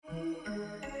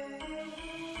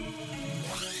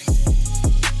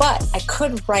But I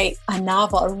could write a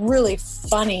novel, a really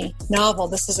funny novel.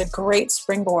 This is a great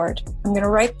springboard. I'm going to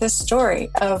write this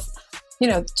story of,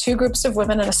 two groups of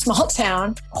women in a small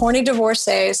town, horny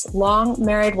divorcees, long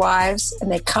married wives,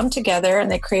 and they come together and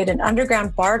they create an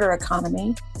underground barter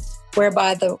economy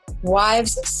whereby the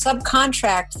wives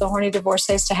subcontract the horny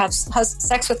divorcees to have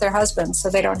sex with their husbands so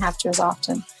they don't have to as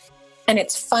often. And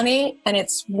it's funny, and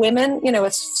it's women,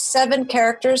 it's 7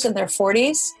 characters in their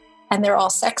 40s, and they're all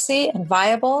sexy and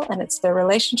viable, and it's their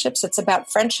relationships. It's about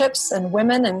friendships and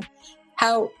women, and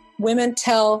how women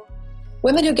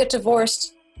who get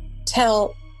divorced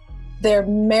tell their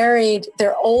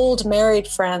old married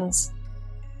friends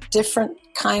different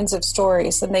kinds of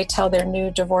stories than they tell their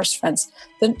new divorced friends.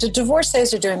 The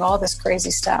divorcees are doing all this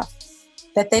crazy stuff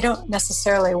that they don't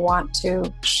necessarily want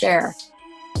to share.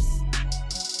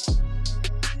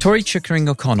 Tori Chickering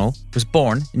O'Connell was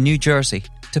born in New Jersey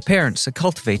to parents that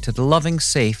cultivated a loving,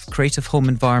 safe, creative home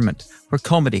environment where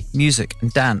comedy, music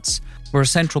and dance were a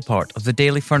central part of the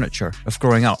daily furniture of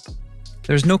growing up.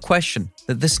 There is no question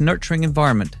that this nurturing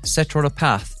environment set her on a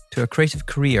path to a creative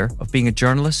career of being a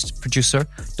journalist, producer,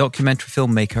 documentary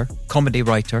filmmaker, comedy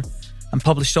writer and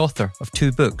published author of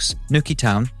 2 books, Nookie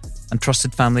Town and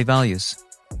Trusted Family Values.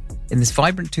 In this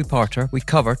vibrant 2-parter, we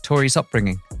cover Tori's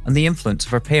upbringing and the influence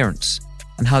of her parents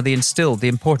and how they instilled the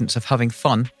importance of having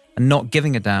fun and not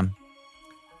giving a damn.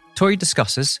 Tori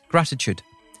discusses gratitude,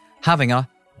 having a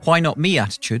why not me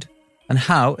attitude, and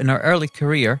how in her early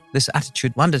career this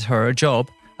attitude landed her a job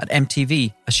at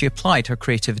MTV as she applied her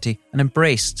creativity and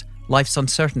embraced life's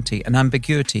uncertainty and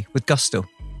ambiguity with gusto.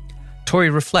 Tori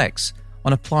reflects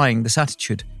on applying this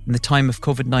attitude in the time of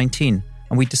COVID-19,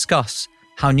 and we discuss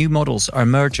how new models are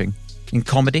emerging in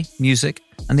comedy, music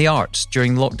and the arts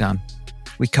during lockdown.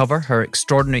 We cover her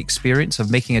extraordinary experience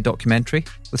of making a documentary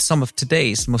with some of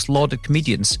today's most lauded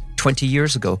comedians 20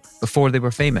 years ago before they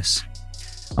were famous.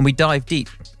 And we dive deep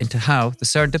into how the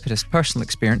serendipitous personal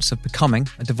experience of becoming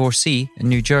a divorcee in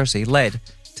New Jersey led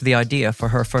to the idea for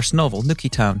her first novel,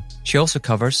 Nookie Town. She also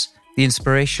covers the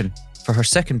inspiration for her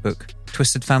second book,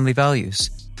 Twisted Family Values,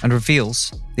 and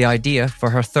reveals the idea for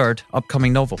her third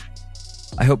upcoming novel.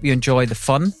 I hope you enjoy the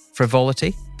fun,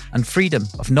 frivolity, and freedom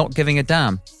of not giving a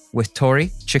damn with Tori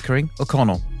Chickering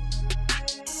O'Connell.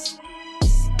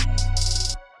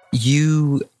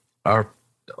 You are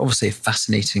obviously a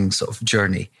fascinating sort of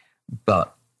journey,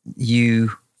 but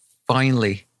you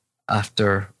finally,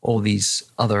 after all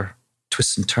these other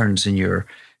twists and turns in your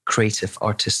creative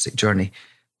artistic journey,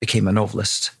 became a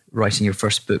novelist, writing your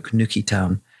first book, Nookie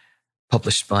Town,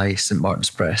 published by St. Martin's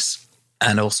Press,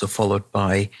 and also followed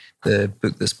by the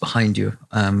book that's behind you,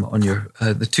 on your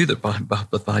the 2 that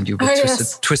are behind you,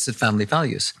 with Twisted Family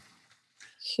Values.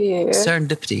 Here.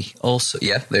 Serendipity also,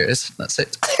 yeah, there it is. That's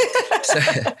it.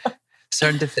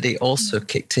 Serendipity also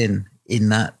kicked in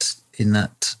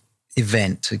that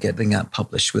event to getting that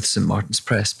published with St. Martin's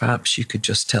Press. Perhaps you could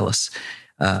just tell us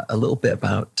a little bit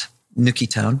about Nookie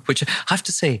Town, which I have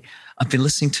to say, I've been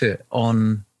listening to it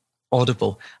on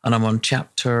Audible and I'm on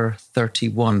chapter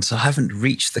 31, so I haven't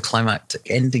reached the climactic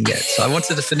ending yet. So I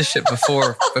wanted to finish it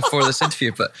before this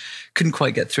interview, but couldn't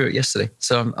quite get through it yesterday.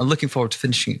 So I'm looking forward to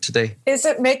finishing it today. Is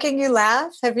it making you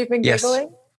laugh? Have you been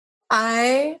giggling? Yes.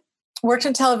 I worked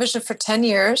in television for 10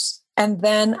 years, and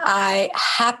then I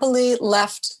happily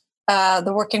left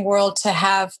the working world to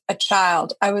have a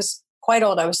child. I was quite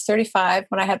old. I was 35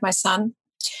 when I had my son.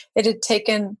 It had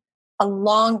taken a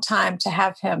long time to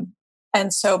have him.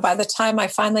 And so by the time I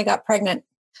finally got pregnant,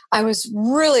 I was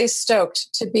really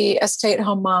stoked to be a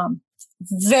stay-at-home mom,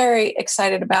 very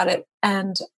excited about it.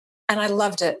 And I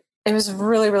loved it. It was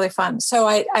really, really fun. So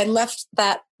I left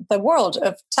the world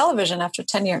of television after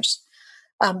 10 years,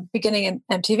 beginning in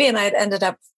MTV. And I had ended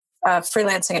up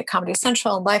freelancing at Comedy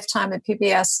Central and Lifetime and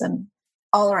PBS and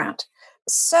all around.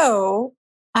 So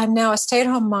I'm now a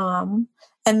stay-at-home mom.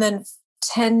 And then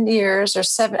 10 years or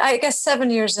 7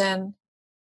 years in,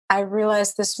 I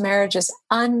realized this marriage is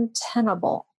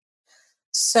untenable.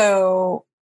 So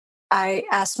I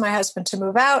asked my husband to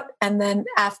move out. And then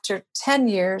after 10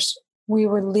 years, we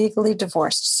were legally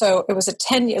divorced. So it was a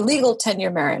legal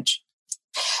 10-year marriage.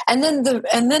 And then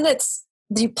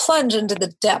you plunge into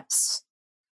the depths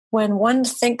when one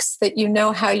thinks that you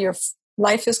know how your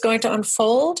life is going to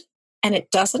unfold and it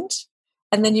doesn't.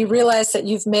 And then you realize that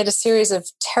you've made a series of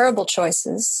terrible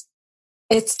choices.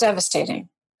 It's devastating.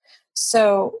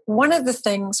 So one of the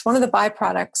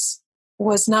byproducts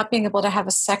was not being able to have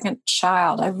a second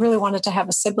child. I really wanted to have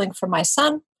a sibling for my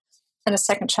son and a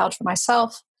second child for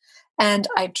myself. And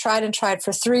I tried and tried.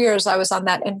 For 3 years, I was on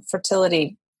that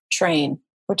infertility train,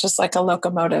 which is like a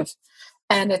locomotive.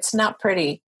 And it's not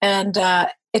pretty. And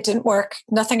it didn't work.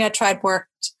 Nothing I tried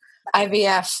worked.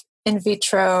 IVF, in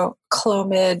vitro,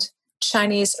 Clomid,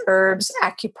 Chinese herbs,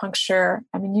 acupuncture.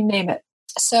 I mean, you name it.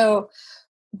 So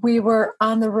we were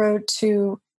on the road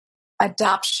to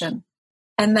adoption.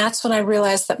 And that's when I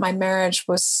realized that my marriage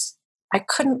was, I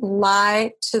couldn't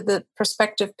lie to the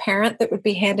prospective parent that would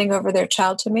be handing over their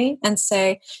child to me and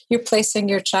say, you're placing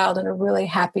your child in a really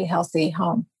happy, healthy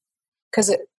home.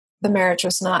 Because the marriage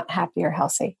was not happy or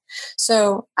healthy.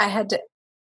 So I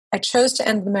chose to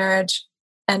end the marriage.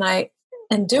 And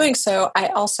in doing so, I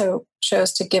also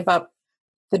chose to give up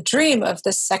the dream of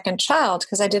this second child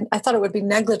because I thought it would be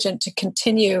negligent to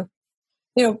continue.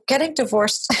 Getting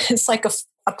divorced is like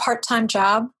a part-time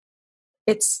job.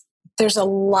 There's a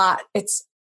lot. It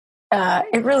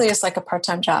really is like a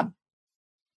part-time job.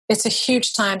 It's a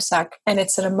huge time suck, and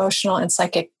it's an emotional and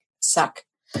psychic suck.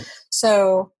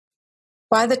 So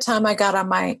by the time I got on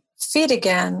my feet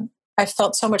again, I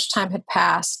felt so much time had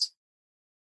passed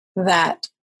that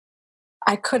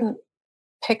I couldn't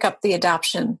pick up the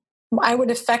adoption. I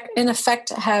would in effect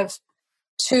have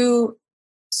 2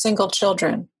 single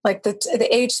children. Like the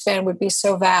age span would be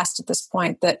so vast at this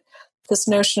point that this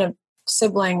notion of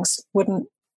siblings would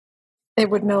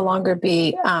no longer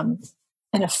be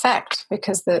in effect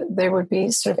because there would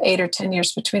be sort of 8 or 10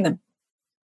 years between them.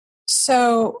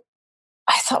 So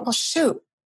I thought, well, shoot,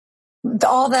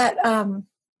 all that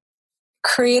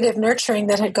creative nurturing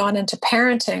that had gone into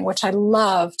parenting, which I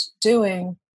loved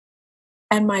doing,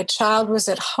 and my child was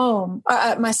at home.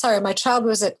 My child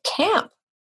was at camp,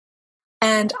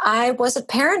 and I wasn't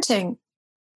parenting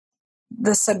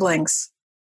the siblings.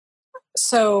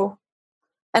 So,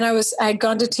 and I had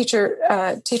gone to teacher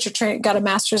training, got a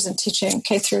master's in teaching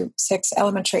K through 6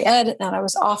 elementary ed, and I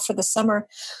was off for the summer.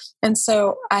 And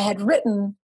so I had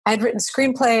written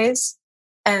screenplays,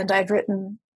 and I'd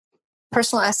written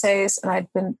personal essays, and I'd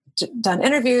done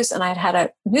interviews, and I'd had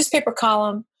a newspaper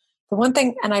column. The one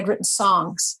thing, and I'd written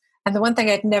songs, and the one thing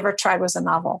I'd never tried was a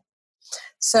novel.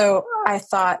 So I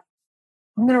thought,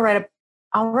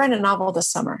 I'll write a novel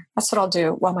this summer. That's what I'll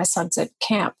do while my son's at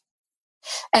camp.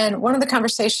 And one of the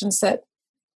conversations that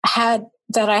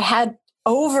I had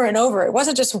over and over, it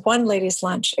wasn't just one ladies'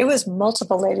 lunch, it was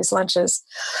multiple ladies' lunches,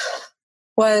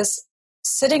 was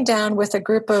sitting down with a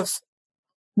group of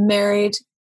married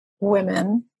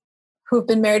women who've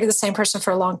been married to the same person for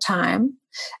a long time.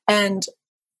 And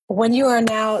when you are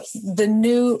now the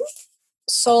new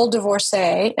sole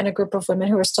divorcee in a group of women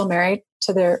who are still married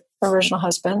to their original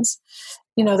husbands,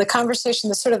 the conversation,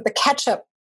 the sort of the catch up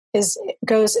is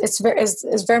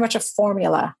very much a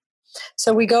formula.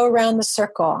 So we go around the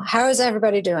circle. How is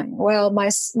everybody doing? Well,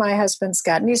 my husband's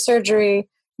got knee surgery.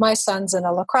 My son's in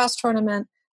a lacrosse tournament.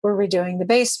 We're redoing the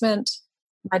basement.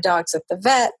 My dog's at the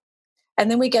vet. And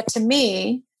then we get to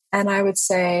me, and I would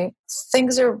say,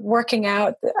 things are working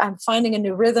out. I'm finding a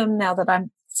new rhythm now that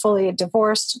I'm fully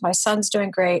divorced. My son's doing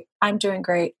great. I'm doing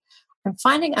great. I'm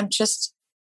finding I'm just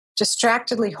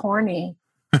distractedly horny,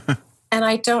 and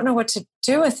I don't know what to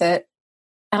do with it.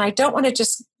 And I don't want to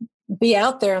just be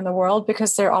out there in the world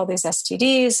because there are all these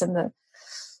STDs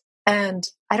and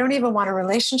I don't even want a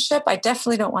relationship. I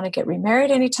definitely don't want to get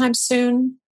remarried anytime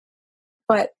soon.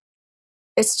 But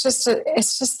it's just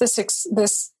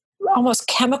this almost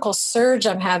chemical surge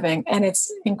I'm having, and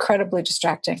it's incredibly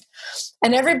distracting.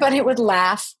 And everybody would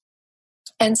laugh,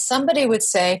 and somebody would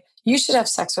say, "You should have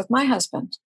sex with my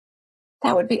husband.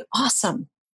 That would be awesome.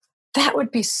 That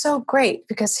would be so great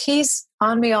because he's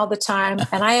on me all the time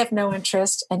and I have no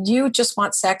interest, and you just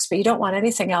want sex, but you don't want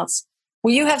anything else.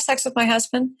 Will you have sex with my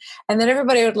husband?" And then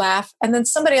everybody would laugh. And then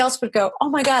somebody else would go, "Oh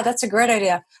my God, that's a great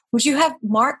idea. Would you have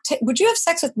would you have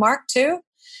sex with Mark too?"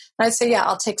 And I'd say, "Yeah,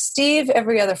 I'll take Steve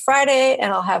every other Friday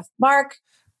and I'll have Mark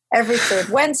every third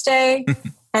Wednesday."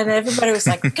 And everybody was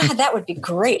like, "God, that would be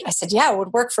great." I said, "Yeah, it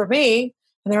would work for me."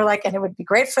 And they were like, "And it would be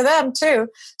great for them too."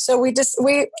 So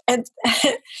everybody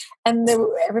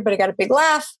got a big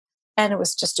laugh, and it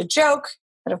was just a joke.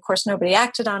 And of course, nobody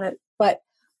acted on it. But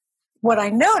what I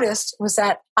noticed was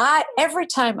that every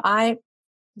time I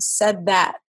said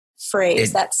that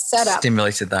phrase, that setup,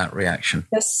 stimulated that reaction.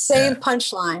 The same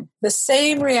punchline, the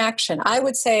same reaction. I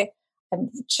would say, "I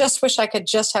just wish I could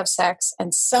just have sex."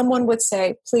 And someone would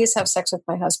say, "Please have sex with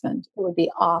my husband. It would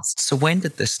be awesome." So when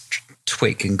did this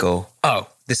tweak and go, "Oh,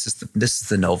 this is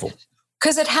the novel"?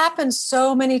 Because it happened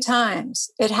so many times.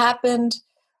 It happened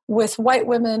with white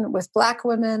women, with Black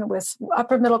women, with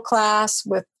upper middle class,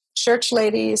 with church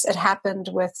ladies. It happened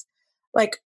with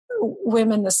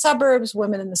women in the suburbs,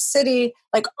 women in the city,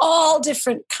 all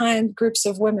different groups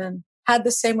of women had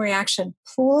the same reaction.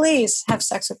 "Please have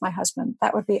sex with my husband.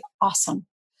 That would be awesome."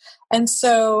 And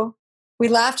so we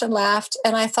laughed and laughed.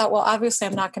 And I thought, well, obviously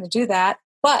I'm not going to do that,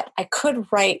 but I could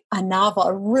write a novel,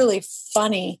 a really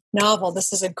funny novel.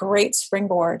 This is a great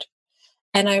springboard.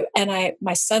 And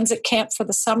my son's at camp for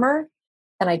the summer,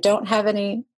 and I don't have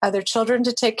any other children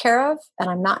to take care of, and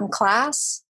I'm not in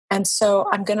class. And so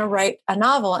I'm going to write a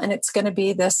novel, and it's going to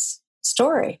be this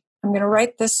story. I'm going to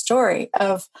write this story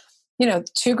of,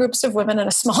 two groups of women in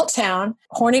a small town,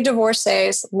 horny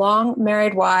divorcees, long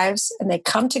married wives, and they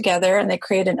come together and they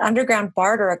create an underground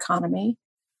barter economy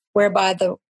whereby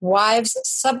the wives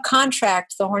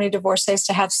subcontract the horny divorcees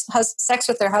to have sex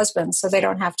with their husbands so they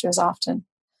don't have to as often.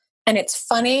 And it's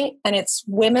funny, and it's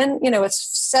women,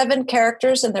 it's 7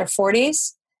 characters in their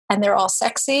 40s, and they're all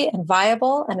sexy and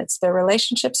viable, and it's their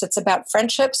relationships. It's about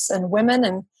friendships and women,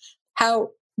 and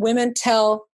how women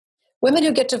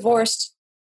who get divorced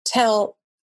tell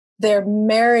their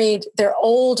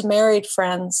old married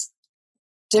friends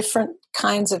different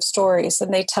kinds of stories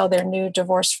than they tell their new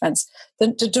divorced friends.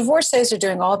 The divorcees are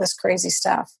doing all this crazy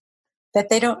stuff that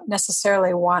they don't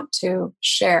necessarily want to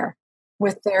share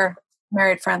with their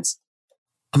married friends.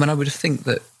 I mean, I would think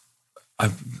that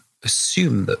I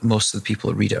assume that most of the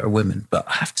people who read it are women, but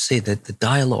I have to say that the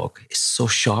dialogue is so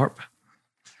sharp,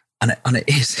 and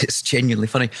it's genuinely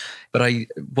funny. But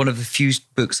one of the few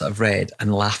books I've read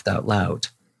and laughed out loud.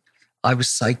 I was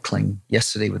cycling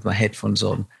yesterday with my headphones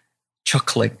on,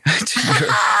 chuckling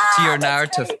to your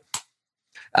narrative. Great.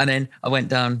 And then I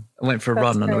went for a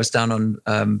run, great. And I was down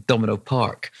on Domino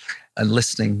Park and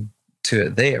listening to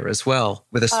it there as well,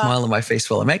 with a smile on my face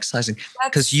while I'm exercising.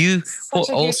 Because what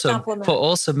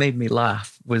also made me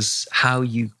laugh was how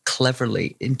you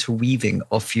cleverly interweaving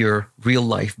of your real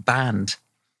life band.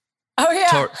 Oh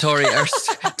yeah, Tori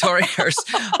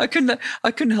Hurst. I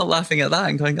couldn't help laughing at that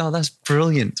and going, "Oh, that's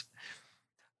brilliant."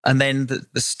 And then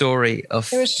the story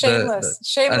of it was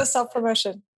shameless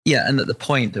self-promotion. Yeah, and at the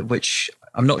point at which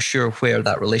I'm not sure where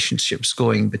that relationship's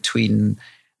going between.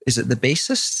 Is it the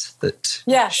bassist that?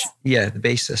 Yes. Yeah, the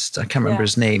bassist. I can't remember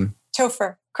his name.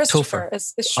 Topher. Christopher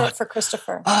is short for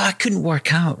Christopher. I couldn't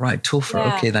work out. Right, Topher.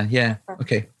 Yeah. Okay then. Yeah.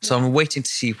 Okay. So I'm waiting to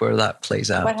see where that plays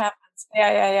out. What happens?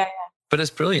 Yeah. But it's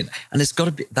brilliant. And it's got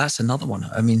to be, that's another one.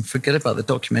 I mean, forget about the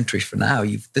documentary for now.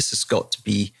 This has got to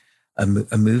be a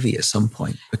movie at some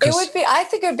point. Because it would be, I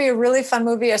think it would be a really fun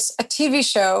movie, a TV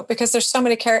show, because there's so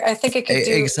many characters. I think it could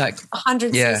do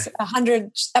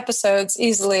 100 episodes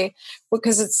easily,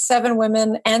 because it's 7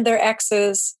 women and their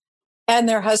exes and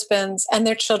their husbands and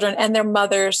their children and their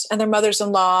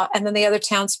mothers-in-law, and then the other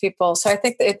townspeople. So I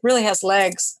think that it really has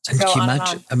legs to go on and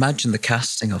on. Imagine the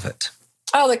casting of it.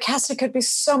 Oh, the casting could be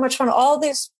so much fun. All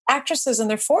these actresses in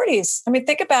their 40s. I mean,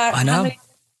 think about how many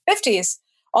 50s.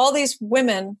 All these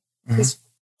women, these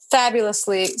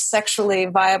fabulously sexually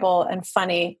viable and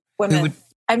funny women.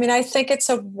 I think it's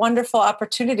a wonderful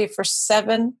opportunity for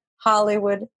 7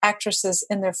 Hollywood actresses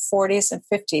in their 40s and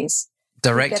 50s.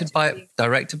 Directed by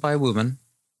a woman.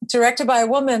 Directed by a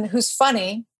woman who's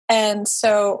funny. And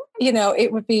so,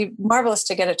 it would be marvelous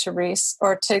to get it to Reese,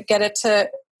 or to get it to,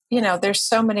 there's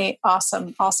so many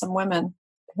awesome, awesome women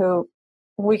who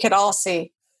we could all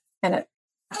see in it.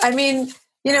 I mean,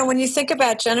 when you think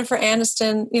about Jennifer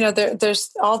Aniston, there's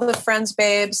all the Friends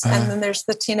babes, and then there's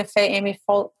the Tina Fey, Amy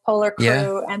Poehler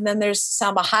crew, and then there's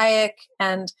Salma Hayek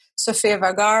and Sofia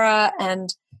Vergara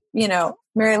and,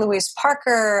 Mary Louise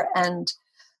Parker and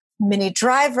Minnie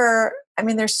Driver. I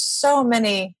mean, there's so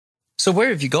many. So where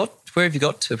have you got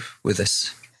to with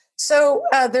this? So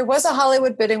there was a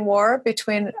Hollywood bidding war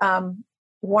between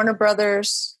Warner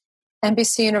Brothers,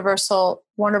 NBC Universal,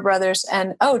 Warner Brothers,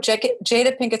 and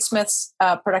Jada Pinkett Smith's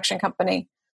production company.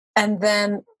 And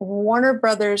then Warner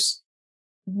Brothers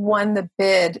won the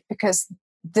bid because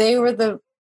they were the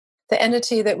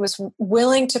entity that was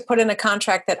willing to put in a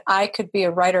contract that I could be a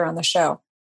writer on the show,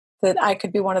 that I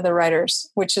could be one of the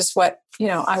writers, which is what,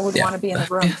 I would want to be in the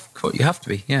room. Cool. You have to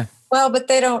be, yeah. Well, but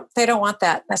they don't want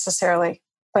that necessarily,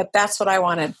 but that's what I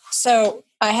wanted. So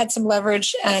I had some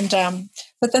leverage, and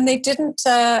but then they didn't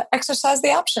exercise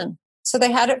the option. So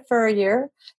they had it for a year,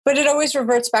 but it always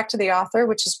reverts back to the author,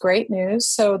 which is great news.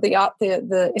 So the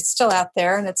it's still out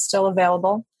there and it's still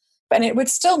available, and it would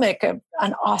still make an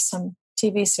awesome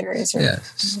TV series.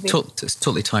 It's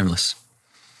totally timeless.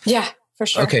 Yeah, for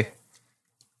sure. Okay,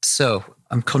 so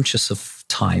I'm conscious of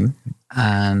time,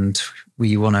 and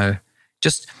we want to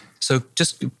just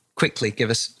quickly give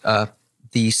us.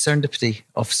 The Serendipity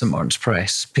of St. Martin's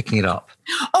Press, picking it up.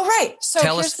 Oh, right. So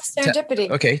here's the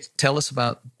Serendipity. Tell us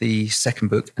about the second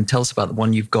book, and tell us about the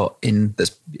one you've got in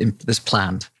this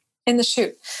planned. In the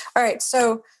shoot. All right.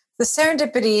 So the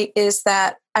Serendipity is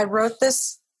that I wrote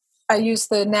this. I used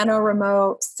the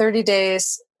NaNoWriMo 30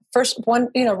 days first one,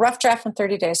 rough draft in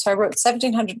 30 days. So I wrote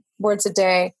 1,700 words a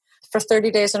day for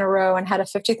 30 days in a row and had a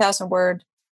 50,000 word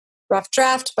rough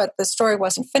draft, but the story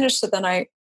wasn't finished. So then I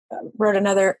wrote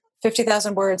another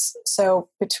 50,000 words. So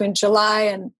between July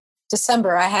and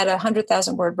December, I had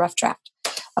 100,000 word rough draft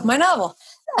of my novel.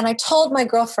 And I told my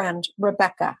girlfriend,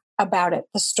 Rebecca, about it,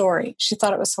 the story. She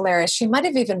thought it was hilarious. She might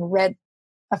have even read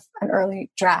an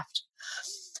early draft.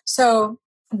 So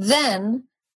then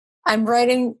I'm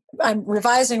revising,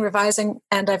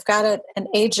 and I've got an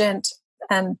agent.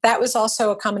 And that was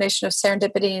also a combination of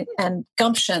serendipity and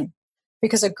gumption,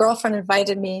 because a girlfriend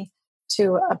invited me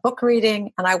to a book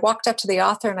reading, and I walked up to the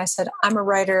author and I said, I'm a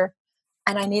writer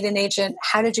and I need an agent.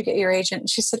 How did you get your agent? And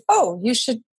she said, oh, you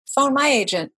should phone my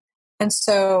agent. And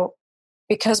so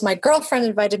because my girlfriend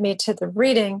invited me to the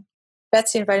reading,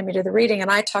 Betsy invited me to the reading, and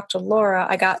I talked to Laura,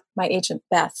 I got my agent,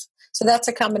 Beth. So that's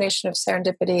a combination of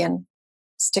serendipity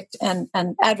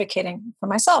and advocating for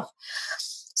myself.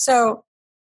 So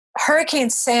Hurricane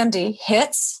Sandy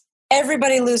hits,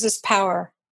 everybody loses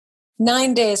power.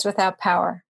 9 days without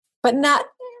power. But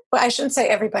I shouldn't say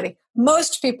everybody.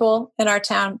 Most people in our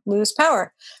town lose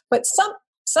power, but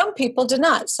some people did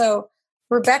not. So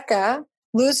Rebecca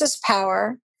loses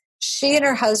power. She and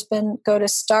her husband go to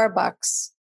Starbucks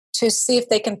to see if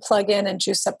they can plug in and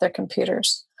juice up their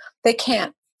computers. They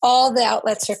can't. All the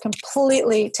outlets are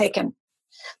completely taken.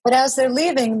 But as they're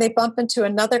leaving, they bump into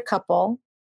another couple,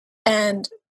 and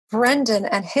Brendan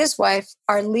and his wife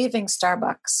are leaving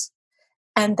Starbucks.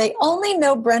 And they only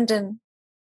know Brendan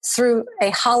through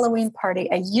a Halloween party,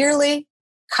 a yearly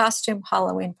costume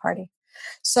Halloween party.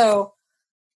 So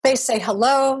they say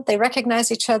hello. They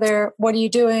recognize each other. What are you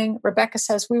doing? Rebecca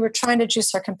says, we were trying to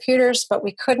juice our computers, but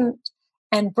we couldn't.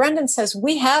 And Brendan says,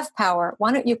 we have power.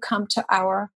 Why don't you come to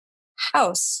our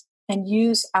house and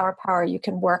use our power? You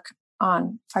can work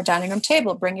on our dining room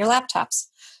table. Bring your laptops.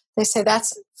 They say,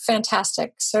 that's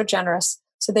fantastic. So generous.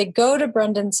 So they go to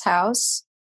Brendan's house,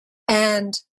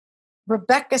 and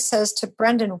Rebecca says to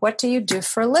Brendan, what do you do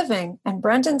for a living? And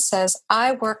Brendan says,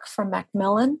 I work for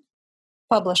Macmillan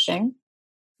Publishing.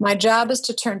 My job is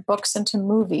to turn books into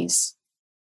movies.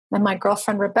 And my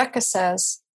girlfriend Rebecca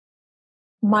says,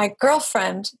 my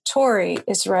girlfriend Tori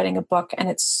is writing a book, and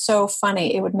it's so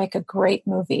funny. It would make a great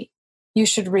movie. You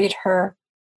should read her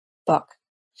book.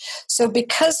 So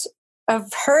because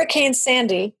of Hurricane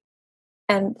Sandy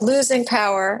and losing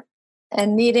power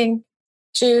and needing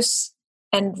juice,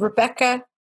 and Rebecca,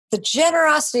 the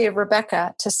generosity of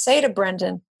Rebecca to say to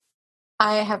Brendan,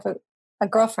 I have a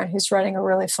girlfriend who's writing a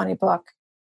really funny book.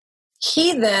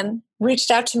 He then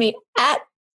reached out to me at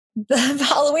the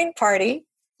Halloween party,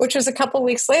 which was a couple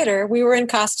weeks later. We were in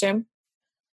costume,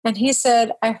 and he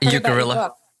said, I heard about your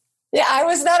book. Yeah, I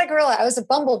was not a gorilla. I was a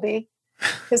bumblebee,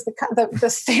 because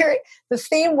the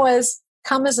theme was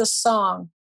come as a song.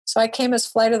 So I came as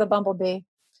Flight of the Bumblebee.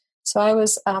 So I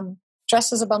was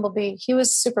dressed as a bumblebee. He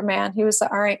was Superman. He was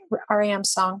the R.E.M.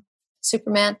 song,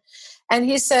 Superman. And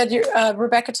he said,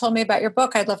 Rebecca told me about your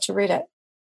book. I'd love to read it.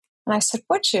 And I said,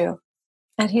 would you?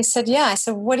 And he said, yeah. I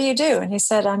said, what do you do? And he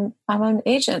said, I'm an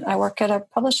agent. I work at a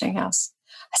publishing house.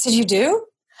 I said, you do?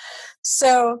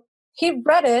 So he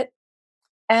read it,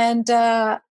 and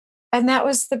that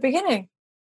was the beginning.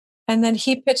 And then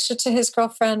he pitched it to his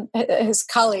girlfriend, his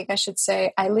colleague, I should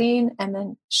say, Eileen. And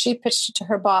then she pitched it to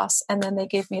her boss. And then they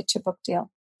gave me a 2-book deal.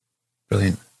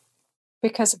 Brilliant.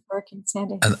 Because of Hurricane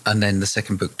Sandy. And then the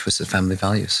second book, Twisted Family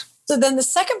Values. So then the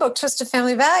second book, Twisted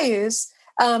Family Values,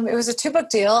 it was a 2-book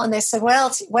deal. And they said,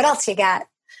 what else you got?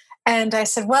 And I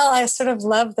said, well, I sort of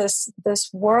love this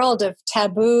world of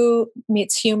taboo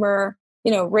meets humor,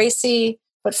 racy,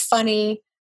 but funny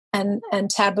and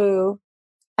taboo.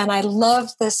 And I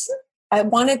loved this. I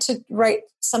wanted to write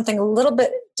something a little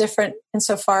bit different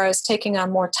insofar as taking on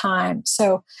more time.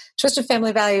 So Twisted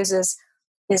Family Values is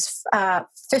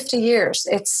 50 years.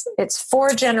 It's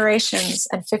 4 generations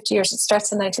and 50 years. It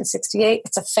starts in 1968.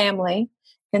 It's a family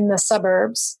in the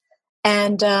suburbs.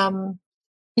 And,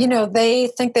 they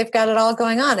think they've got it all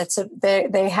going on.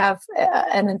 They have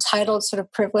an entitled sort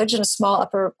of privilege in a small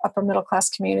upper middle class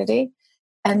community.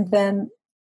 And then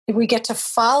we get to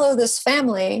follow this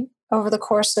family over the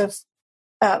course of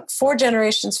 4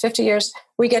 generations, 50 years.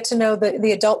 We get to know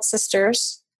the adult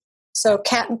sisters, so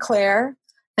Kat and Claire,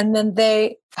 and then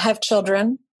they have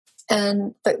children,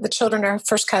 and the children are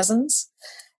first cousins.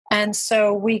 And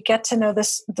so we get to know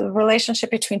the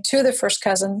relationship between 2 of the first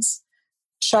cousins,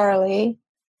 Charlie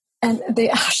and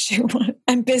Busy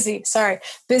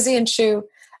and Shu,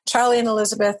 Charlie and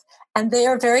Elizabeth. And they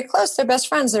are very close. They're best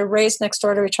friends. They're raised next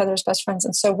door to each other as best friends.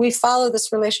 And so we follow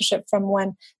this relationship from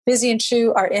when Busy and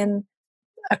Shu are in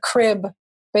a crib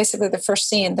basically the first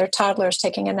scene, their toddlers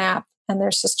taking a nap and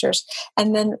their sisters.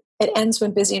 And then it ends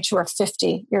when Busy and Two are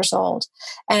 50 years old.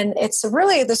 And it's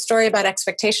really the story about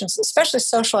expectations, especially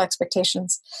social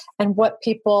expectations, and what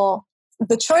people,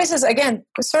 the choices, again,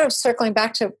 sort of circling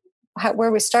back to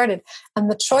where we started, and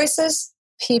the choices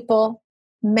people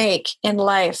make in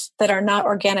life that are not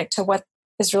organic to what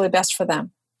is really best for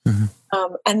them.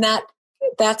 Mm-hmm. And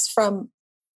that's from,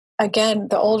 again,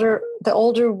 the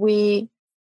older we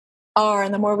are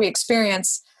and the more we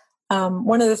experience,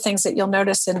 one of the things that you'll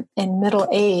notice in middle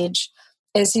age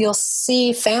is you'll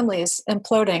see families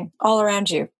imploding all around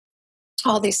you.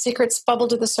 All these secrets bubble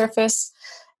to the surface.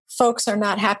 Folks are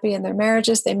not happy in their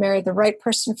marriages. They married the right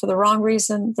person for the wrong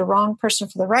reason, the wrong person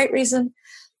for the right reason.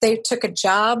 They took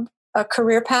a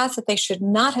career path that they should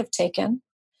not have taken.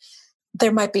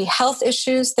 There might be health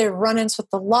issues. There are run-ins with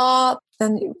the law.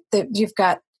 Then you've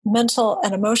got mental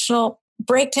and emotional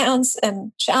breakdowns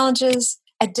and challenges.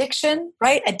 Addiction,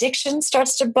 right? Addiction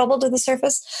starts to bubble to the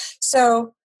surface.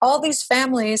 So all these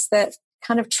families that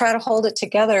kind of try to hold it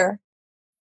together,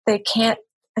 they can't,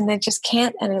 and they just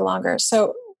can't any longer.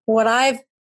 So what I've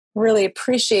really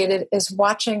appreciated is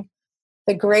watching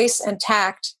the grace and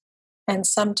tact and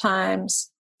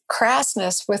sometimes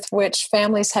crassness with which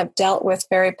families have dealt with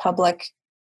very public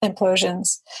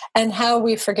implosions and how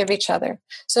we forgive each other.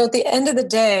 So at the end of the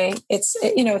day, it's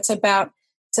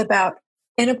about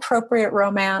inappropriate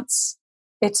romance.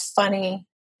 It's funny.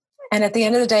 And at the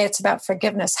end of the day, it's about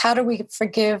forgiveness. How do we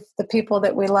forgive the people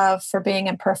that we love for being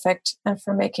imperfect and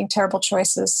for making terrible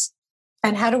choices?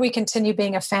 And how do we continue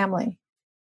being a family,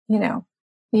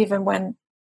 even when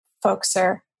folks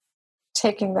are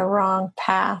taking the wrong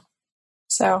path?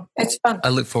 So it's fun. I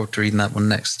look forward to reading that one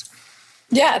next.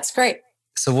 Yeah, it's great.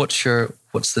 So what's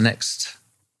the next?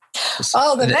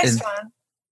 The next one.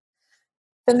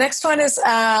 The next one is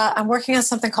I'm working on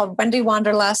something called Wendy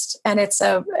Wanderlust, and it's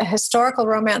a historical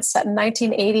romance set in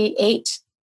 1988.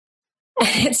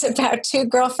 And it's about two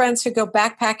girlfriends who go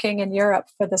backpacking in Europe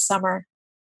for the summer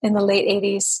in the late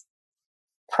 80s,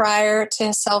 prior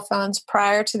to cell phones,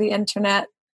 prior to the internet.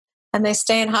 And they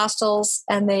stay in hostels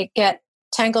and they get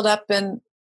tangled up in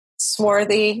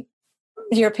swarthy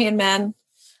European men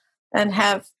and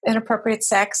have inappropriate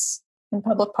sex in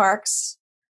public parks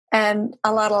and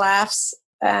a lot of laughs.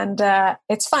 And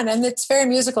it's fun, and it's very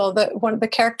musical. One of the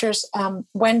characters,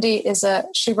 Wendy,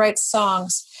 she writes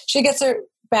songs. She gets her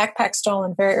backpack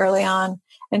stolen very early on,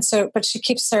 but she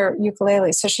keeps her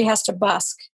ukulele, so she has to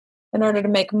busk in order to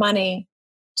make money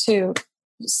to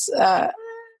stay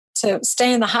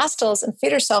in the hostels and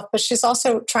feed herself. But she's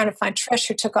also trying to find Trish,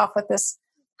 who took off with this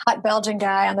hot Belgian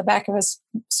guy on the back of his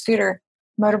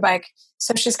motorbike.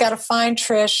 So she's got to find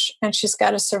Trish and she's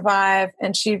got to survive.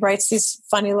 And she writes these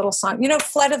funny little songs.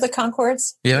 Flight of the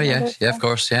Conchords? Yeah, of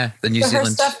course. Yeah. The New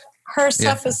Zealand. Her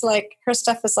stuff is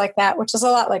like that, which is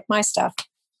a lot like my stuff.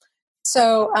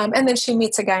 So, and then she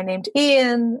meets a guy named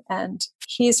Ian, and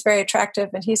he's very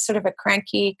attractive and he's sort of a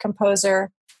cranky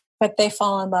composer, but they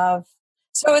fall in love.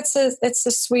 So it's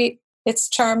a sweet, it's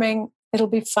charming. It'll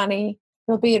be funny.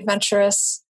 It'll be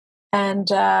adventurous. And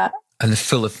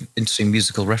full of interesting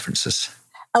musical references.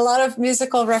 A lot of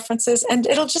musical references, and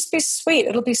it'll just be sweet.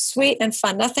 It'll be sweet and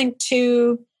fun. Nothing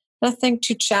too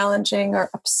challenging or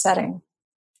upsetting.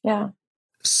 Yeah.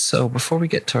 So before we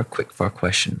get to our quickfire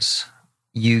questions,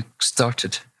 you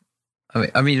started.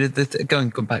 Going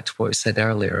back to what I said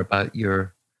earlier about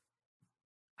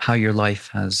how your life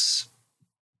has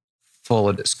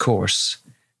followed its course,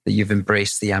 that you've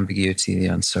embraced the ambiguity, the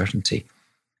uncertainty.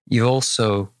 You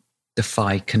also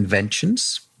defy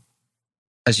conventions,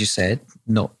 as you said,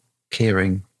 not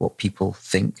caring what people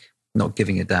think, not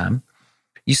giving a damn.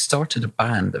 You started a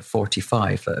band at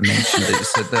 45 that I mentioned that you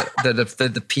said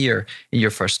that appear in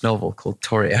your first novel called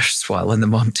Tori and the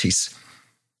Monties.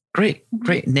 Great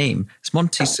name. Is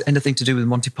Monties anything to do with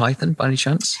Monty Python by any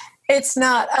chance? It's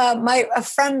not. A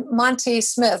friend, Monty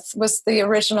Smith, was the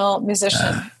original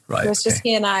musician. Right. It was just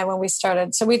he and I when we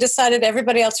started. So we decided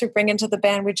everybody else we bring into the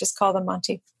band, we just call them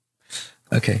Monty.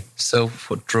 Okay. So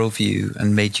what drove you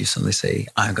and made you suddenly say,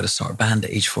 I'm going to start a band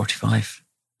at age 45?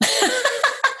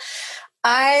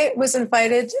 I was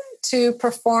invited to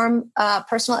perform a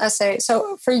personal essay.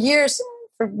 So for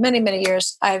many, many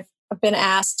years, I've been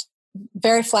asked,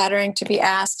 very flattering to be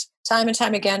asked time and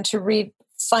time again to read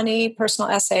funny personal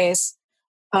essays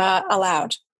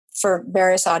aloud for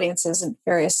various audiences in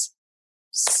various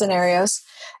scenarios.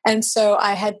 And so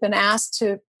I had been asked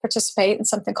to participate in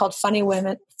something called Funny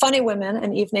Women,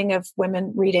 an evening of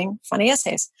women reading funny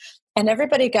essays. And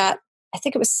everybody got, I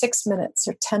think it was 6 minutes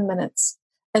or 10 minutes.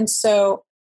 And so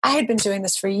I had been doing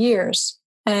this for years.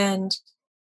 And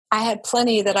I had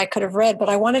plenty that I could have read, but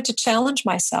I wanted to challenge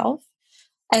myself.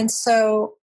 And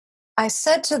so I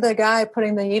said to the guy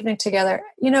putting the evening together,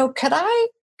 could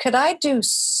I do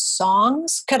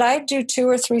songs? Could I do 2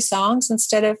 or 3 songs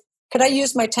could I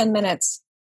use my 10 minutes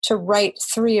to write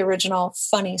 3 original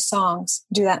funny songs?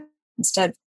 Do that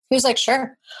instead. He was like,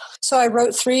 sure. So I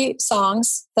wrote 3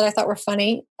 songs that I thought were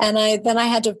funny. And then I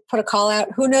had to put a call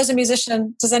out. Who knows a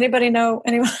musician? Does anybody know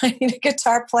anyone? I need a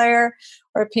guitar player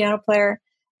or a piano player.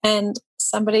 And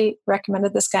somebody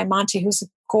recommended this guy, Monty, who's a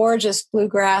gorgeous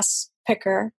bluegrass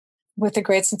picker with a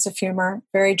great sense of humor,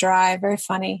 very dry, very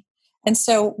funny. And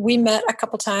so we met a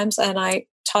couple times and I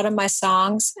taught him my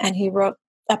songs and he wrote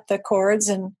up the chords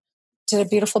and did a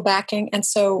beautiful backing. And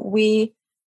so we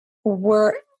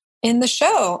were in the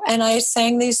show and I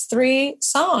sang these 3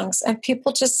 songs and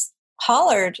people just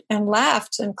hollered and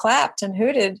laughed and clapped and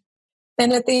hooted.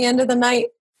 And at the end of the night,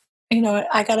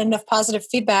 I got enough positive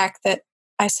feedback that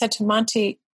I said to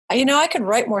Monty, I could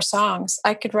write more songs.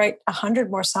 I could write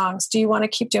 100 more songs. Do you want to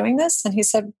keep doing this? And he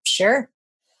said, sure.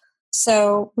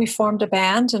 So we formed a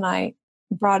band and I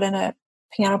brought in a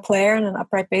piano player and an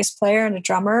upright bass player and a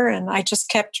drummer. And I just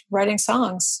kept writing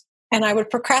songs. And I would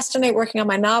procrastinate working on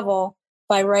my novel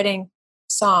by writing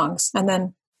songs. And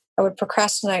then I would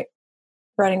procrastinate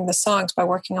writing the songs by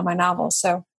working on my novel. So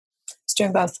I was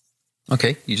doing both.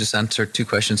 Okay. You just answered 2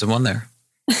 questions in one there.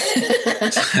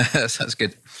 Sounds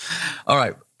good. All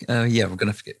right. We're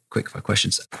going to get quick fire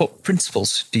questions. What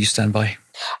principles do you stand by?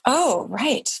 Oh,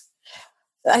 right.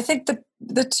 I think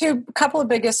the couple of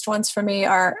biggest ones for me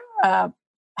are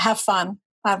have fun,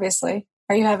 obviously.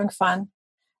 Are you having fun?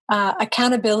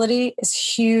 Accountability is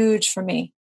huge for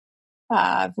me.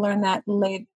 I've learned that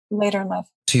later in life.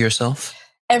 To yourself?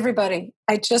 Everybody.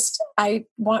 I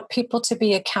want people to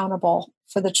be accountable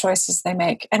for the choices they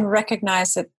make and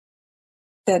recognize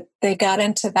that they got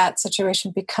into that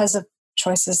situation because of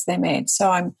choices they made.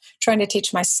 So I'm trying to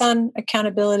teach my son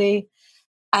accountability.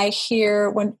 I hear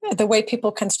when the way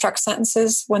people construct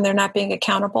sentences when they're not being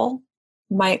accountable,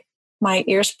 my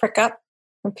ears prick up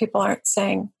when people aren't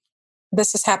saying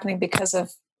this is happening because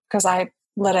I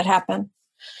let it happen.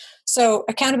 So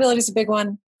accountability is a big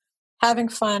one. Having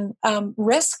fun,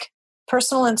 risk,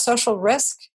 personal and social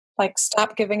risk, like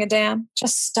stop giving a damn.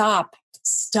 Just stop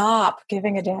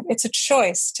giving a damn. It's a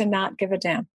choice to not give a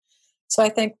damn. So I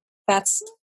think that's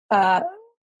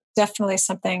definitely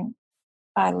something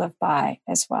I live by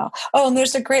as well. Oh, and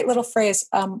there's a great little phrase,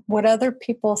 what other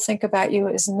people think about you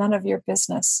is none of your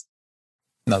business.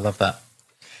 I love that.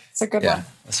 It's a good one.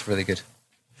 That's really good.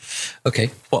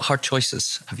 Okay, what hard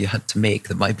choices have you had to make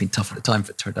that might have been tough at the time if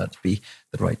it turned out to be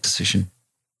the right decision?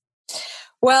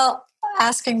 Well,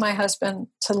 asking my husband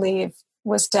to leave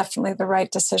was definitely the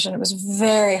right decision. It was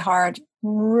very hard,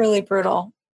 really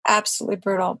brutal, absolutely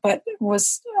brutal, but it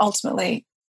was ultimately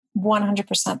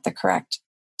 100% the correct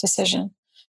decision.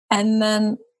 And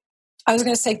then I was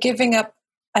going to say giving up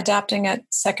adopting a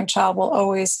second child will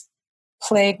always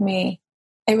plague me.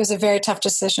 It was a very tough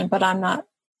decision, but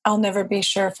I'll never be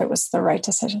sure if it was the right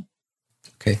decision.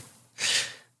 Okay.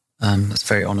 That's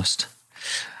very honest.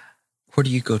 Where do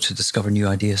you go to discover new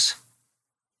ideas?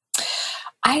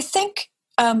 I think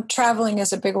traveling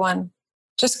is a big one.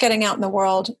 Just getting out in the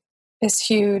world is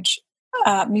huge.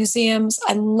 Museums.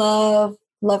 I love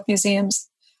museums.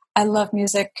 I love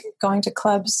music, going to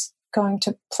clubs, going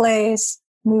to plays,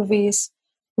 movies,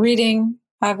 reading,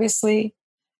 obviously.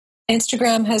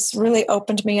 Instagram has really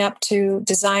opened me up to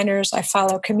designers. I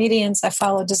follow comedians. I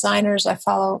follow designers. I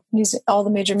follow all the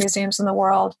major museums in the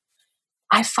world.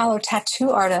 I follow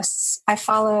tattoo artists. I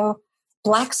follow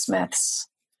blacksmiths.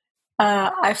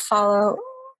 I follow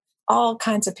all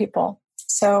kinds of people.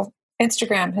 So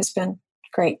Instagram has been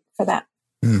great for that.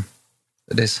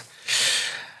 It is.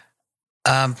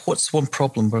 What's one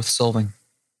problem worth solving?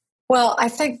 Well, I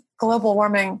think global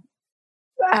warming,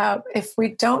 if we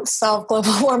don't solve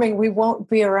global warming, we won't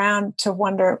be around to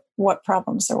wonder what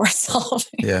problems are worth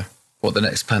solving. Yeah, what the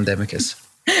next pandemic is.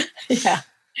 Yeah.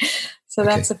 So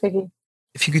that's a biggie.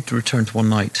 If you could return to one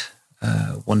night,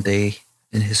 one day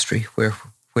in history, where,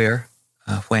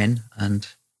 when, and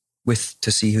with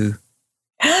to see who?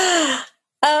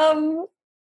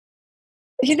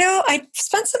 I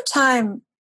spent some time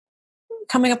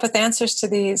coming up with answers to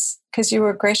these because you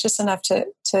were gracious enough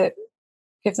to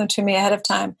give them to me ahead of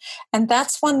time. And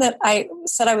that's one that I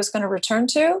said I was going to return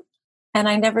to, and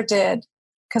I never did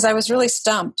because I was really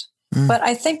stumped. But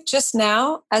I think just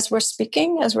now, as we're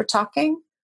talking,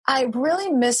 I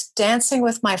really miss dancing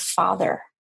with my father.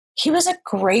 He was a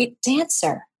great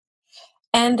dancer.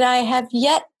 And I have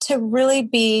yet to really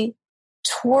be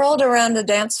twirled around the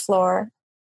dance floor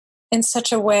in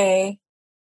such a way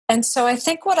And so I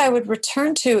think what I would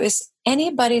return to is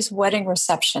anybody's wedding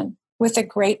reception with a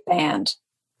great band.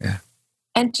 Yeah.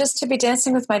 And just to be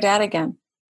dancing with my dad again.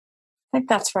 I think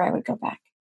that's where I would go back.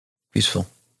 Beautiful.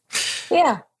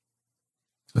 Yeah.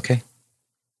 Okay.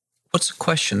 What's a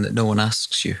question that no one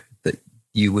asks you that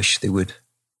you wish they would?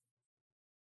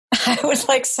 I would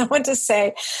like someone to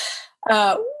say,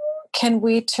 can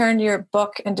we turn your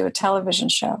book into a television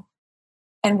show?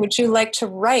 And would you like to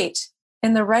write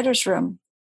in the writer's room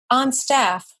on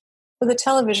staff for the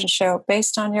television show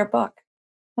based on your book?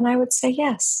 And I would say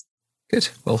yes. Good.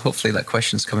 Well, hopefully that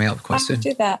question's coming up quite soon. I would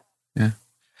do that. Yeah.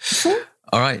 Mm-hmm.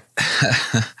 All right.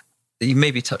 You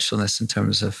maybe touched on this in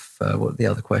terms of what the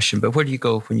other question, but where do you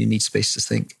go when you need space to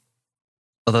think,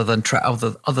 other than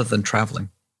traveling?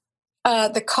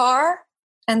 The car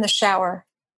and the shower.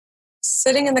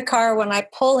 Sitting in the car, when I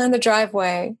pull in the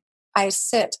driveway, I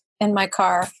sit in my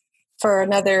car for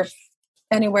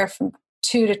anywhere from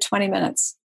 2 to 20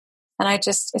 minutes. And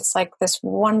it's like this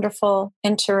wonderful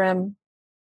interim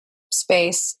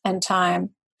space and time.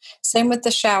 Same with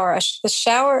the shower. The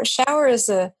shower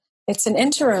is it's an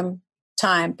interim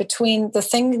time between the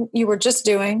thing you were just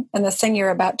doing and the thing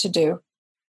you're about to do.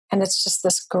 And it's just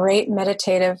this great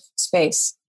meditative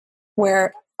space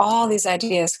where all these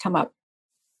ideas come up.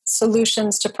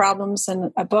 Solutions to problems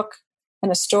in a book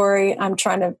and a story I'm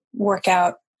trying to work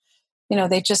out.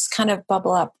 They just kind of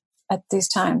bubble up at these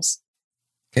times.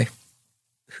 Okay.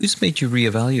 Who's made you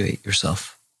reevaluate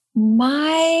yourself?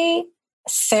 My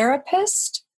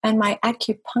therapist and my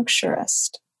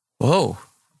acupuncturist. Whoa.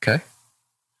 Okay.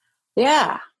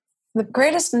 Yeah. The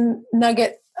greatest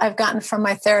nugget I've gotten from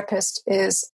my therapist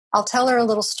is I'll tell her a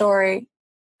little story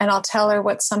and I'll tell her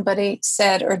what somebody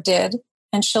said or did.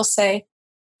 And she'll say,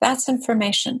 that's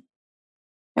information.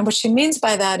 And what she means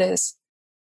by that is,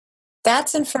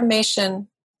 that's information.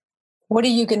 What are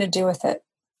you going to do with it?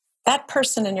 That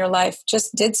person in your life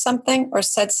just did something or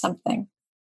said something.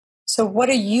 So what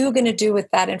are you going to do with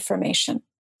that information?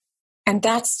 And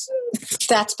that's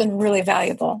been really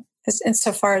valuable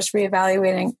insofar as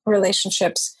reevaluating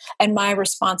relationships and my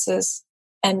responses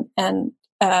and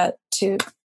to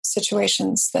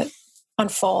situations that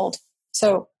unfold.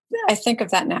 So I think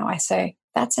of that now. I say,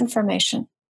 that's information.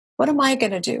 What am I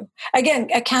going to do? Again,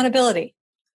 accountability.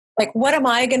 Like, what am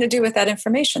I going to do with that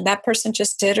information? That person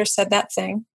just did or said that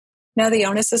thing. Now the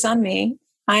onus is on me.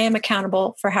 I am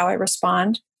accountable for how I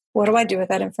respond. What do I do with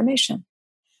that information?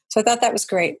 So I thought that was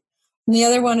great. And the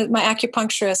other one, my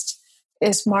acupuncturist,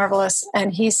 is marvelous.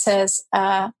 And he says,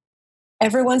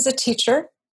 everyone's a teacher.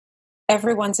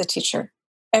 Everyone's a teacher.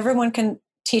 Everyone can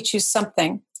teach you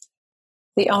something.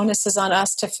 The onus is on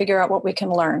us to figure out what we can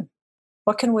learn.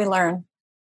 What can we learn?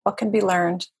 What can be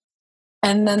learned?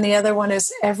 And then the other one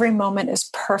is every moment is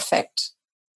perfect,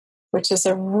 which is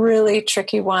a really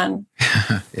tricky one.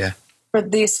 Yeah. For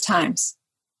these times.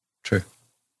 True.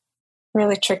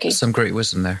 Really tricky. Some great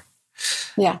wisdom there.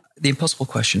 Yeah. The impossible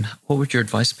question. What would your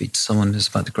advice be to someone who's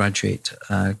about to graduate,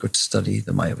 go to study,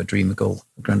 that might have a dream, a goal,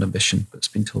 a grand ambition, but it's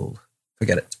been told,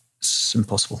 forget it. It's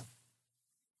impossible.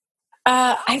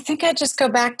 I think I'd just go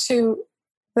back to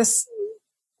this,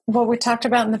 what we talked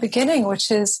about in the beginning,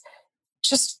 which is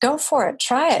just go for it.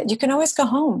 Try it. You can always go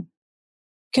home.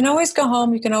 You can always go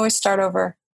home. You can always start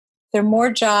over. There are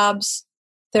more jobs.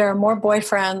 There are more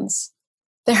boyfriends.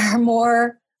 There are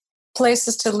more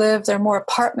places to live. There are more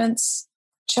apartments.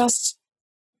 Just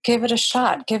give it a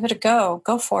shot. Give it a go.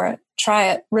 Go for it.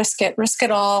 Try it. Risk it. Risk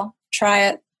it all. Try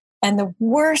it. And the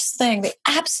worst thing, the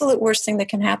absolute worst thing that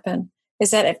can happen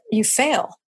is that if you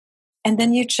fail, and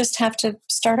then you just have to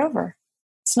start over.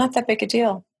 It's not that big a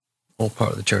deal. All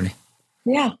part of the journey.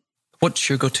 Yeah. What's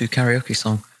your go-to karaoke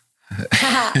song?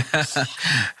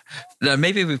 Now,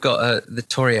 maybe we've got the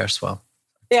Tori Erswell.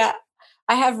 Yeah.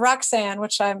 I have Roxanne,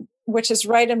 which is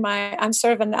right in I'm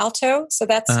sort of an alto. So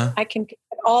that's, I can get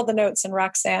all the notes in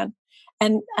Roxanne.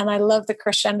 And I love the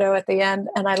crescendo at the end.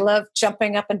 And I love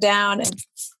jumping up and down and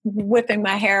whipping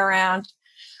my hair around.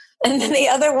 And then the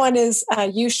other one is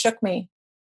You Shook Me.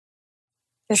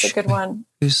 Is a good one.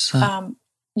 Who's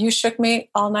You Shook Me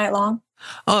All Night Long.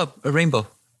 Oh, a Rainbow.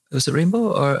 Was it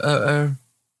Rainbow or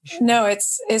No,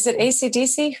 is it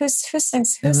AC/DC? Who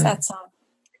sings? Who's that song?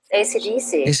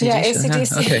 AC/DC. Yeah,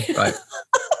 AC/DC. Okay, right.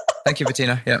 Thank you,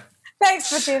 Bettina. Yeah.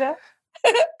 Thanks, Bettina.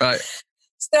 Right.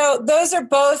 So those are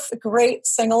both great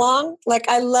sing-along. Like,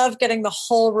 I love getting the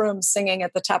whole room singing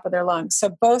at the top of their lungs. So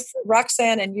both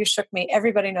Roxanne and You Shook Me,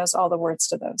 everybody knows all the words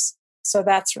to those. So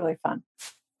that's really fun.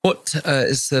 What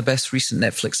is the best recent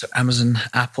Netflix or Amazon,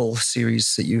 Apple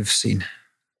series that you've seen?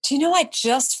 Do you know I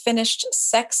just finished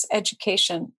Sex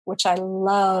Education, which I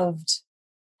loved.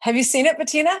 Have you seen it,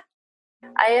 Bettina?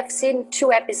 I have seen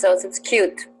 2 episodes. It's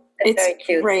cute. It's very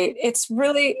cute. Great.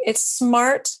 It's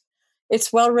smart.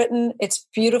 It's well written. It's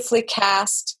beautifully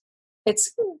cast.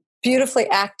 It's beautifully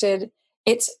acted.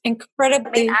 It's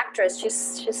incredibly... The main actress,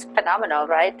 she's phenomenal,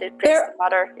 right? It plays the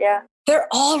mother, yeah. They're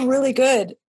all really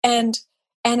good. And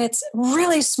it's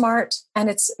really smart, and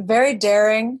it's very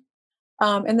daring.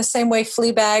 In the same way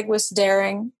Fleabag was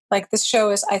daring. Like, this show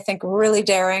is, I think, really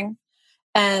daring.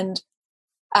 And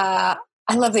I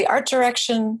love the art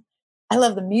direction. I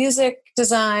love the music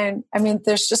design. I mean,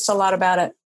 there's just a lot about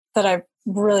it that I'm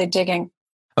really digging.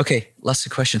 Okay, last 2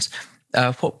 questions.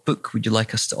 What book would you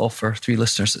like us to offer 3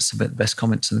 listeners that submit the best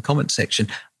comments in the comment section,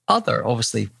 other,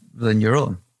 obviously, than your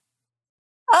own?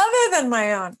 Other than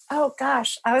my own? Oh,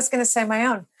 gosh. I was going to say my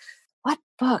own. What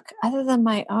book other than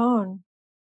my own?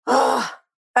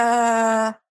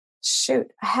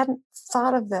 Shoot. I hadn't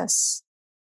thought of this.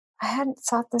 I hadn't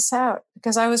thought this out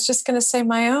because I was just going to say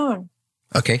my own.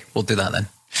 Okay, we'll do that then.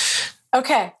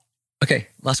 Okay,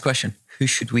 last question. Who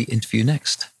should we interview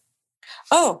next?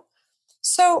 Oh,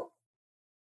 so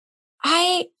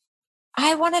I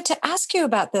wanted to ask you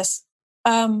about this.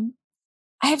 I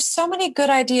have so many good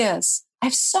ideas.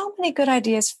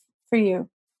 For you.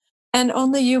 And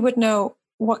only you would know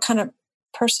what kind of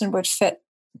person would fit.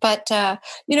 But,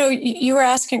 you were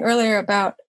asking earlier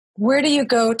about where do you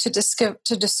go to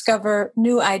discover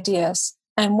new ideas?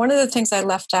 And one of the things I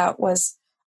left out was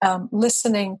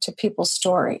listening to people's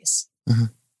stories. Mm-hmm.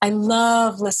 I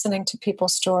love listening to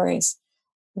people's stories.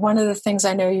 One of the things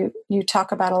I know you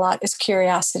talk about a lot is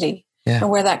curiosity and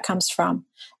where that comes from.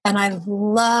 And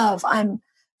I'm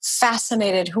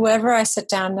fascinated, whoever I sit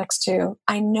down next to,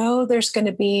 I know there's going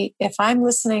to be, if I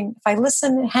listen,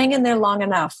 hang in there long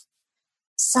enough,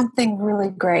 something really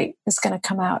great is going to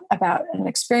come out about an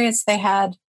experience they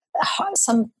had,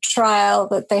 some trial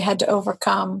that they had to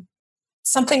overcome,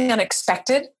 something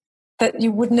unexpected that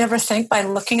you would never think by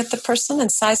looking at the person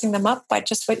and sizing them up by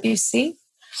just what you see.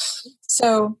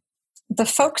 So the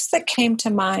folks that came to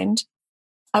mind,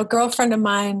 a girlfriend of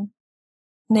mine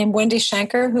named Wendy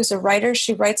Shanker, who's a writer.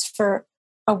 She writes for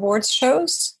awards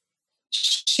shows.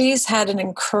 She's had an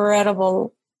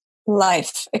incredible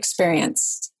life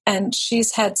experience, and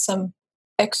she's had some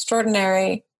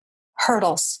extraordinary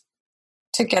hurdles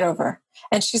to get over.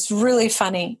 And she's really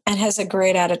funny and has a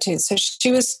great attitude. So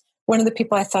she was one of the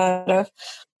people I thought of.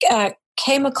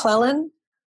 Kay McClellan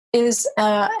is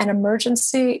an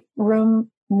emergency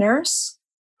room nurse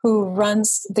who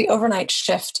runs the overnight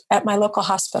shift at my local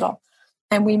hospital.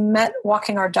 And we met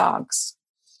walking our dogs.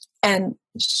 And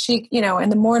she, in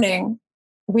the morning,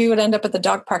 we would end up at the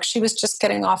dog park. She was just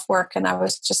getting off work and I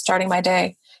was just starting my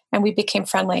day. And we became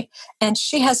friendly. And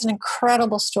she has an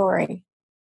incredible story.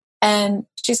 And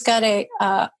she's got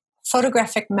a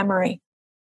photographic memory.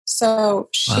 So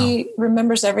she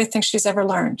remembers everything she's ever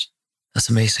learned. That's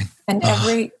amazing. And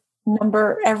every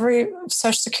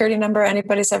social security number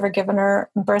anybody's ever given her,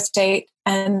 birth date.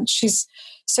 And she's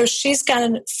got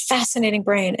a fascinating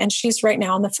brain. And she's right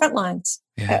now on the front lines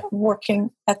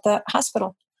working at the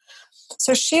hospital.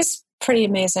 So she's pretty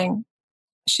amazing.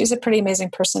 She's a pretty amazing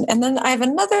person. And then I have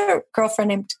another girlfriend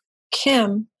named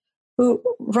Kim who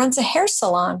runs a hair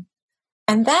salon.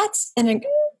 And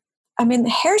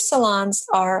hair salons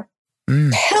are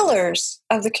pillars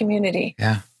of the community.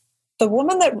 Yeah. The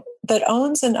woman that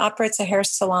owns and operates a hair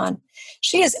salon,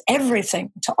 she is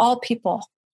everything to all people.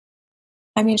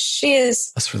 I mean, she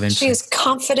is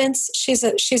confidence. She's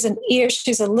an ear.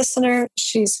 She's a listener.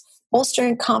 She's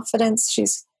bolstering confidence.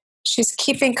 She's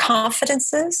keeping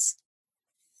confidences.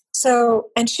 So,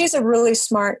 and she's a really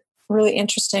smart, really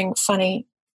interesting, funny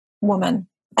woman.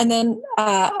 And then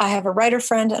I have a writer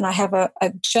friend, and I have a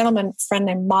gentleman friend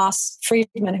named Moss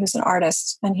Friedman, who's an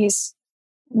artist, and he's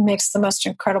makes the most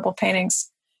incredible paintings,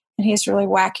 and he's really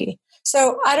wacky.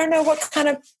 So I don't know what kind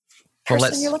of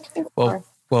person you're looking for.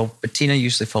 Well, Bettina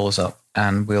usually follows up,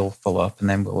 and we'll follow up, and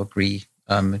then we'll agree,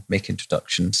 make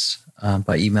introductions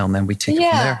by email, and then we take it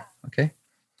from there. Okay.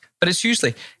 But it's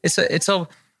usually it's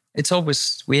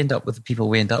always we end up with the people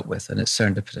we end up with, and it's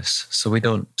serendipitous, so we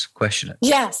don't question it.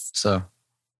 Yes. So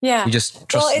you just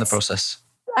trust in the process.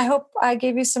 I hope I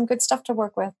gave you some good stuff to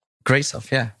work with. Great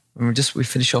stuff, yeah. And we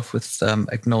finish off with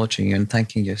acknowledging you and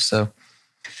thanking you. So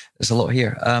there's a lot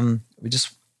here. We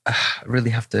just really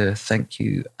have to thank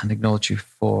you and acknowledge you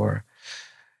for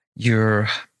your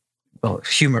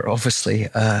humor, obviously,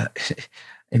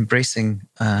 embracing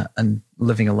and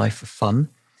living a life of fun.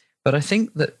 But I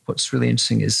think that what's really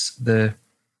interesting is the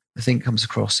thing that comes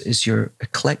across is your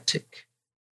eclectic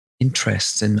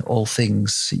interests in all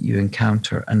things that you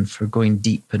encounter, and for going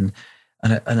deep and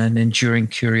an enduring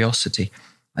curiosity.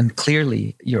 And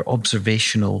clearly your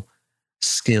observational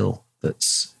skill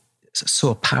that's so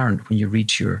apparent when you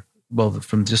read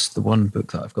from just the one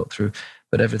book that I've got through,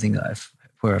 but everything that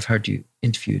where I've heard you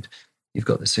interviewed, you've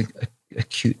got this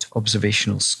acute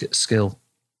observational skill,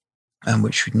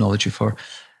 which we acknowledge you for.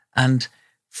 And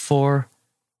for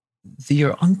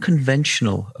your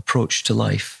unconventional approach to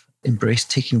life, embrace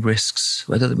taking risks,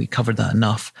 whether that we covered that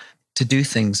enough, to do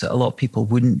things that a lot of people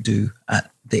wouldn't do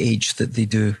at the age that they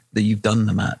do, that you've done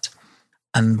them at,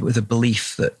 and with a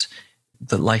belief that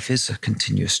life is a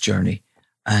continuous journey,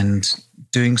 and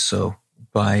doing so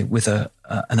with an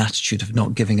attitude of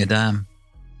not giving a damn,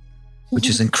 which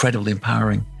is incredibly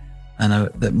empowering, and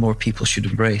that more people should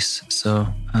embrace. So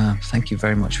thank you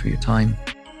very much for your time.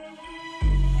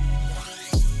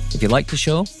 If you like the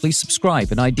show, please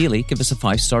subscribe and ideally give us a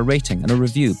 5-star rating and a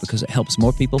review because it helps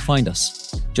more people find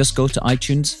us. Just go to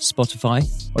iTunes, Spotify,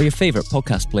 or your favourite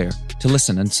podcast player to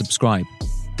listen and subscribe.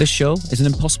 This show is an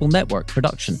Impossible Network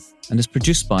production and is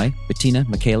produced by Bettina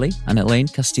McKaylee and Elaine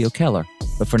Castillo-Keller.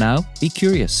 But for now, be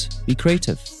curious, be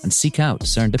creative, and seek out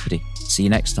serendipity. See you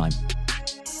next time.